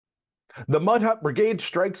The Mud Hut Brigade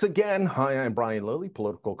strikes again. Hi, I'm Brian Lilley,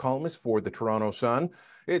 political columnist for the Toronto Sun.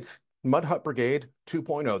 It's Mud Hut Brigade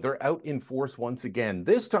 2.0. They're out in force once again,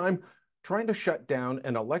 this time trying to shut down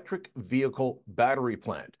an electric vehicle battery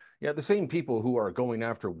plant. Yeah, the same people who are going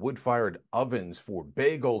after wood-fired ovens for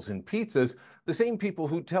bagels and pizzas, the same people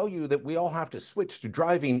who tell you that we all have to switch to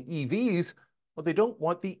driving EVs, well, they don't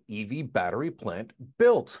want the EV battery plant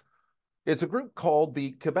built. It's a group called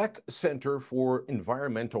the Quebec Centre for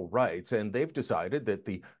Environmental Rights, and they've decided that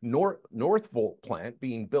the Northvolt plant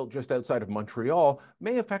being built just outside of Montreal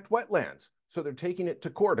may affect wetlands. So they're taking it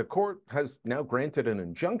to court. A court has now granted an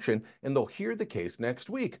injunction, and they'll hear the case next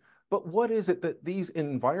week. But what is it that these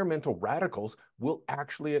environmental radicals will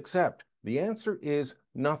actually accept? The answer is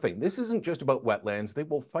nothing. This isn't just about wetlands. They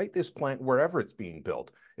will fight this plant wherever it's being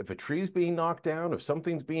built. If a tree's being knocked down, if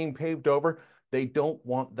something's being paved over, they don't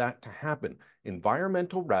want that to happen.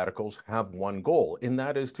 Environmental radicals have one goal, and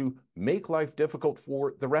that is to make life difficult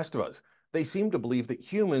for the rest of us. They seem to believe that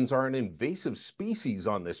humans are an invasive species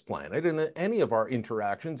on this planet and that any of our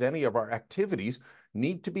interactions, any of our activities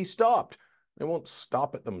need to be stopped. They won't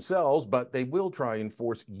stop it themselves, but they will try and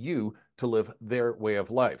force you to live their way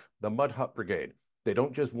of life. The Mud Hut Brigade. They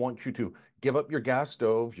don't just want you to give up your gas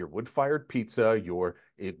stove, your wood-fired pizza, your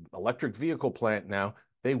electric vehicle plant now.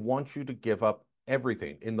 They want you to give up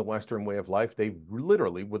everything in the Western way of life. They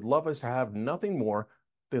literally would love us to have nothing more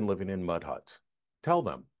than living in mud huts. Tell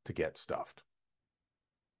them to get stuffed.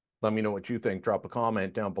 Let me know what you think. Drop a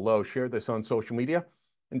comment down below. Share this on social media.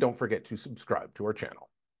 And don't forget to subscribe to our channel.